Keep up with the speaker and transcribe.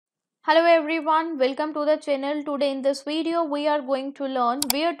Hello everyone, welcome to the channel. Today in this video we are going to learn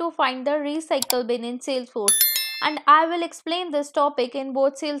where to find the recycle bin in Salesforce, and I will explain this topic in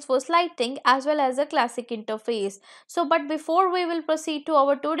both Salesforce Lighting as well as a classic interface. But before we will proceed to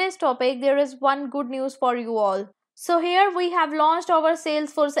our today's topic, there is one good news for you all. So here we have launched our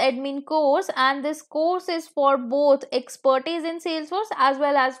Salesforce admin course, and this course is for both expertise in Salesforce as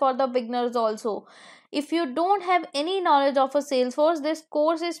well as for the beginners also. If you don't have any knowledge of a Salesforce, this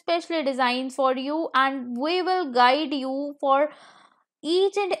course is specially designed for you, and we will guide you for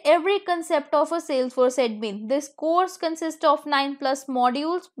each and every concept of a Salesforce admin. This course consists of 9 plus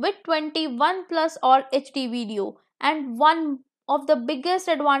modules with 21 plus or HD video, and one of the biggest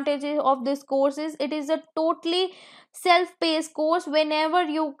advantages of this course is it is a totally self-paced course. Whenever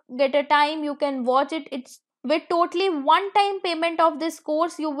you get a time, you can watch it. It's with totally one time payment of this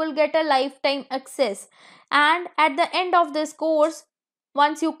course, you will get a lifetime access, and at the end of this course,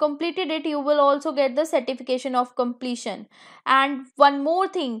 once you completed it, you will also get the certification of completion. And one more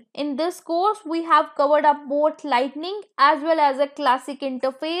thing, in this course we have covered up both lightning as well as a classic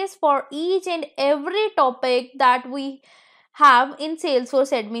interface for each and every topic that we have in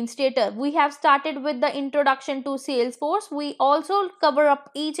Salesforce Administrator. We have started with the introduction to Salesforce. We also cover up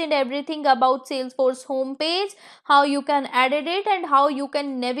each and everything about Salesforce homepage, how you can edit it and how you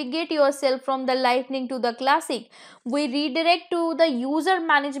can navigate yourself from the lightning to the classic. We redirect to the user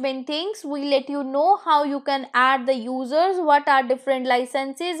management things. We let you know how you can add the users, what are different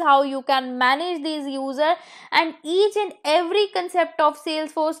licenses, how you can manage these users, and each and every concept of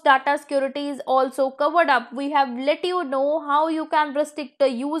Salesforce data security is also covered up. We have let you know how you can restrict the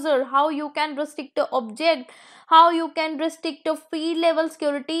user, how you can restrict the object, how you can restrict the field level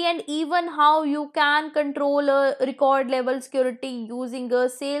security, and even how you can control a record level security using a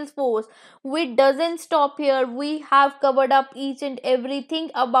Salesforce. We doesn't stop here. We have covered up each and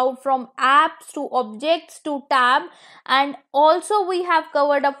everything about from apps to objects to tab, and also we have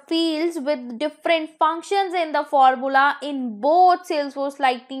covered up fields with different functions in the formula in both Salesforce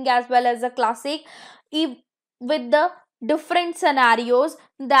Lightning as well as the classic, with the different scenarios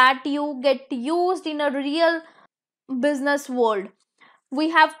that you get used in a real business world. We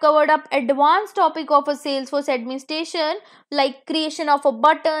have covered up advanced topic of a Salesforce administration like creation of a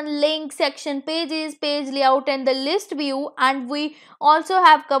button, link, section, pages, page layout and the list view, and we also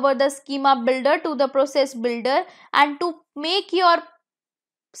have covered the schema builder to the process builder. And to make your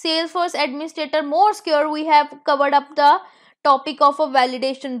Salesforce administrator more secure, we have covered up the topic of a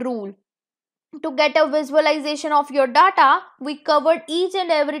validation rule. To get a visualization of your data, we covered each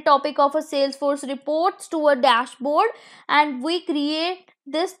and every topic of a Salesforce reports to a dashboard, and we create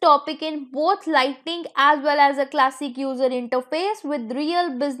this topic in both lightning as well as a classic user interface with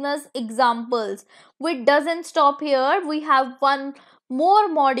real business examples. We doesn't stop here. We have one more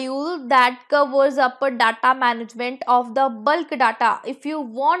module that covers up a data management of the bulk data. If you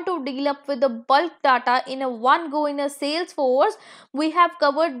want to deal up with the bulk data in a one go in a Salesforce, we have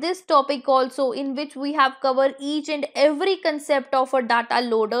covered this topic also, in which we have covered each and every concept of a data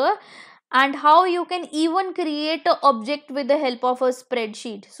loader and how you can even create an object with the help of a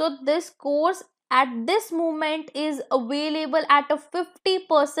spreadsheet. So this course at this moment is available at a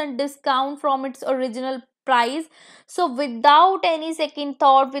 50% discount from its original price. So without any second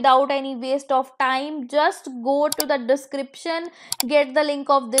thought, without any waste of time, just go to the description, get the link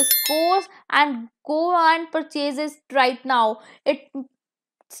of this course and go and purchase it right now. It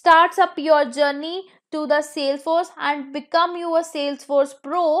starts up your journey to the Salesforce and become you a Salesforce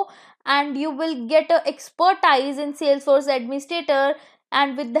pro, and you will get a expertise in Salesforce administrator,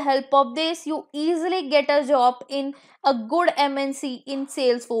 and with the help of this you easily get a job in a good MNC in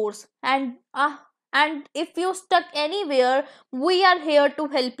Salesforce. And if you stuck anywhere, we are here to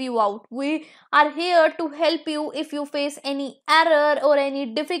help you out. We are here to help you if you face any error or any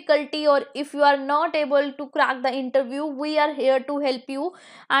difficulty, or if you are not able to crack the interview, we are here to help you.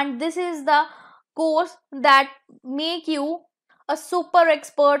 And this is the course that make you a super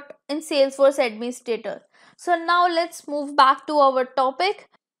expert in Salesforce administrator. So now let's move back to our topic,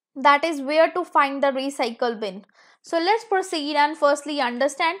 that is where to find the recycle bin. So let's proceed and firstly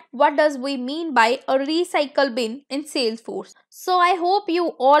understand what does we mean by a recycle bin in Salesforce. So I hope you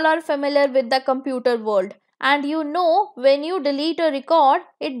all are familiar with the computer world, and you know when you delete a record,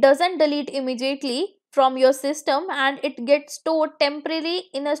 it doesn't delete immediately from your system, and it gets stored temporarily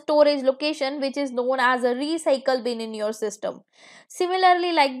in a storage location which is known as a recycle bin in your system.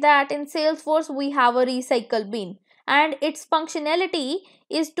 Similarly, like that, in Salesforce we have a recycle bin, and its functionality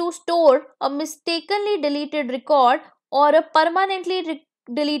is to store a mistakenly deleted record or a permanently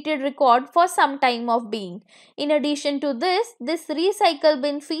deleted record for some time of being. In addition to this recycle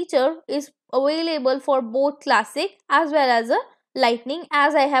bin feature is available for both classic as well as a lightning,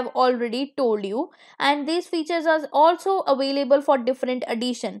 as I have already told you, and these features are also available for different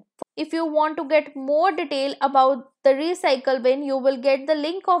edition. If you want to get more detail about the recycle bin, you will get the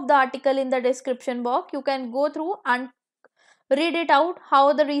link of the article in the description box. You can go through and read it out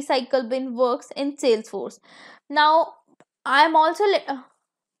how the recycle bin works in Salesforce. Now I am also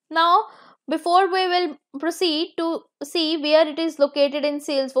now, before we will proceed to see where it is located in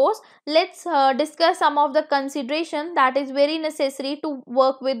Salesforce, let's discuss some of the consideration that is very necessary to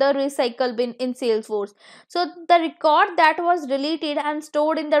work with the recycle bin in Salesforce. So the record that was deleted and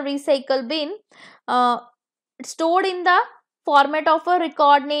stored in the recycle bin, uh, stored in the format of a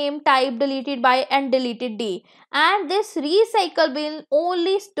record name, type, deleted by, and deleted day. And this recycle bin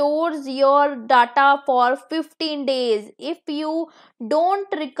only stores your data for 15 days. If you don't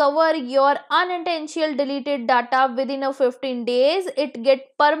recover your unintentional deleted data within a 15 days, it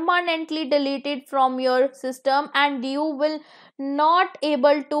get permanently deleted from your system and you will not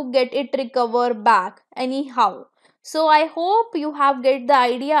able to get it recover back anyhow. So I hope you have get the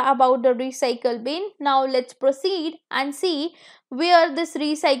idea about the recycle bin. Now let's proceed and see where this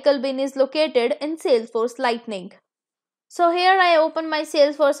recycle bin is located in Salesforce Lightning. So here I open my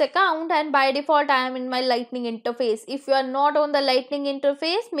Salesforce account and by default I am in my Lightning interface. If you are not on the Lightning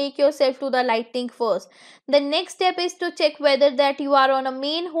interface, make yourself to the Lightning first. The next step is to check whether that you are on a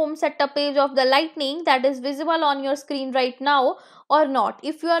main home setup page of the Lightning that is visible on your screen right now or not.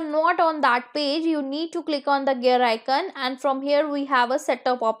 If you are not on that page, you need to click on the gear icon and from here we have a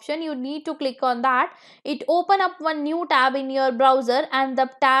setup option. You need to click on that. It open up one new tab in your browser and the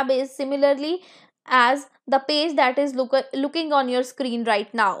tab is similarly as the page that is looking on your screen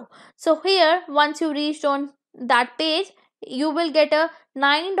right now. So here once you reached on that page, you will get a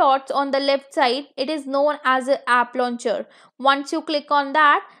 9 dots on the left side. It is known as an app launcher. Once you click on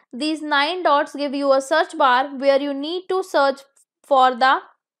that, these 9 dots give you a search bar where you need to search for the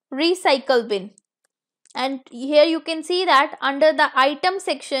recycle bin. And here you can see that under the item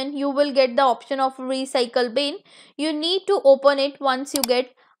section you will get the option of recycle bin. You need to open it. Once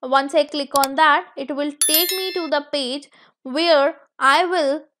I click on that, it will take me to the page where I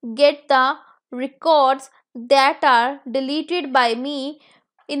will get the records that are deleted by me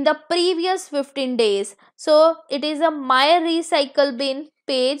in the previous 15 days. So it is a my recycle bin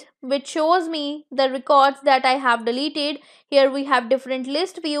page which shows me the records that I have deleted. Here we have different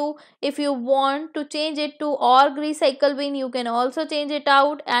list view. If you want to change it to org recycle bin, you can also change it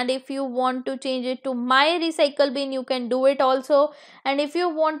out, and if you want to change it to my recycle bin, you can do it also. And if you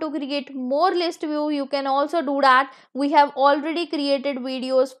want to create more list view, you can also do that. We have already created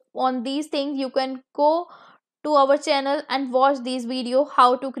videos on these things. You can go to our channel and watch these video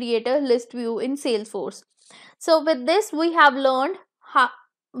how to create a list view in Salesforce. So with this we have learned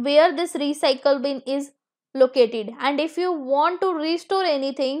where this recycle bin is located, and if you want to restore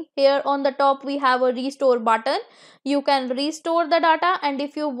anything, here on the top we have a restore button. You can restore the data, and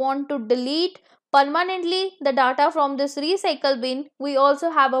if you want to delete permanently the data from this recycle bin, we also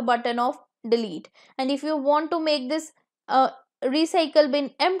have a button of delete. And if you want to make this recycle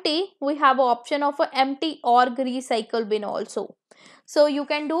bin empty, we have an option of a empty org recycle bin also. So you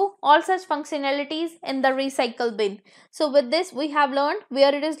can do all such functionalities in the recycle bin. So with this we have learned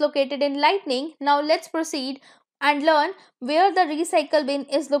where it is located in Lightning. Now let's proceed and learn where the recycle bin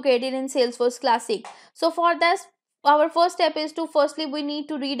is located in Salesforce Classic. So for this, our first step is to firstly we need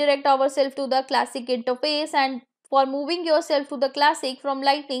to redirect ourselves to the Classic interface, and for moving yourself to the Classic from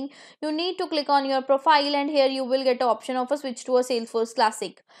Lightning, you need to click on your profile, and here you will get an option of a switch to a Salesforce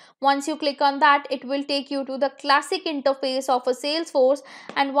Classic. Once you click on that, it will take you to the Classic interface of a Salesforce,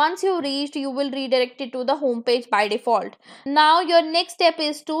 and once you reached, you will redirect it to the home page by default. Now your next step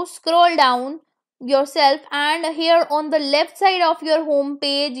is to scroll down yourself, and here on the left side of your home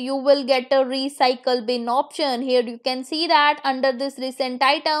page you will get a recycle bin option. Here you can see that under this recent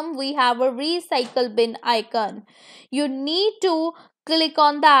item we have a recycle bin icon. You need to click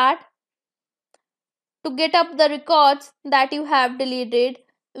on that to get up the records that you have deleted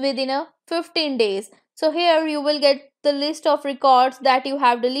within a 15 days. So here you will get the list of records that you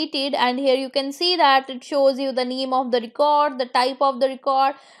have deleted, and here you can see that it shows you the name of the record, the type of the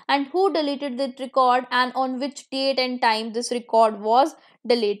record, and who deleted that record and on which date and time this record was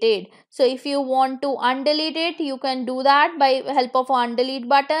deleted. So if you want to undelete it, you can do that by help of undelete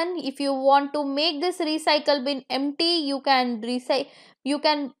button. If you want to make this recycle bin empty, you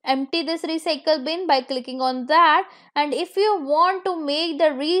can empty this recycle bin by clicking on that. And if you want to make the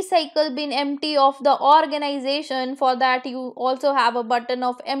recycle bin empty of the organization, for that you also have a button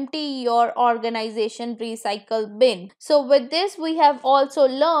of empty your organization recycle bin. So with this we have also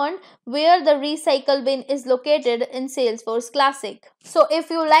learned where the recycle bin is located in Salesforce Classic. So if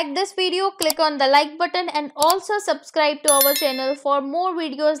you like this video, click on the like button and also subscribe to our channel for more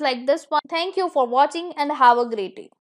videos like this one. Thank you for watching and have a great day.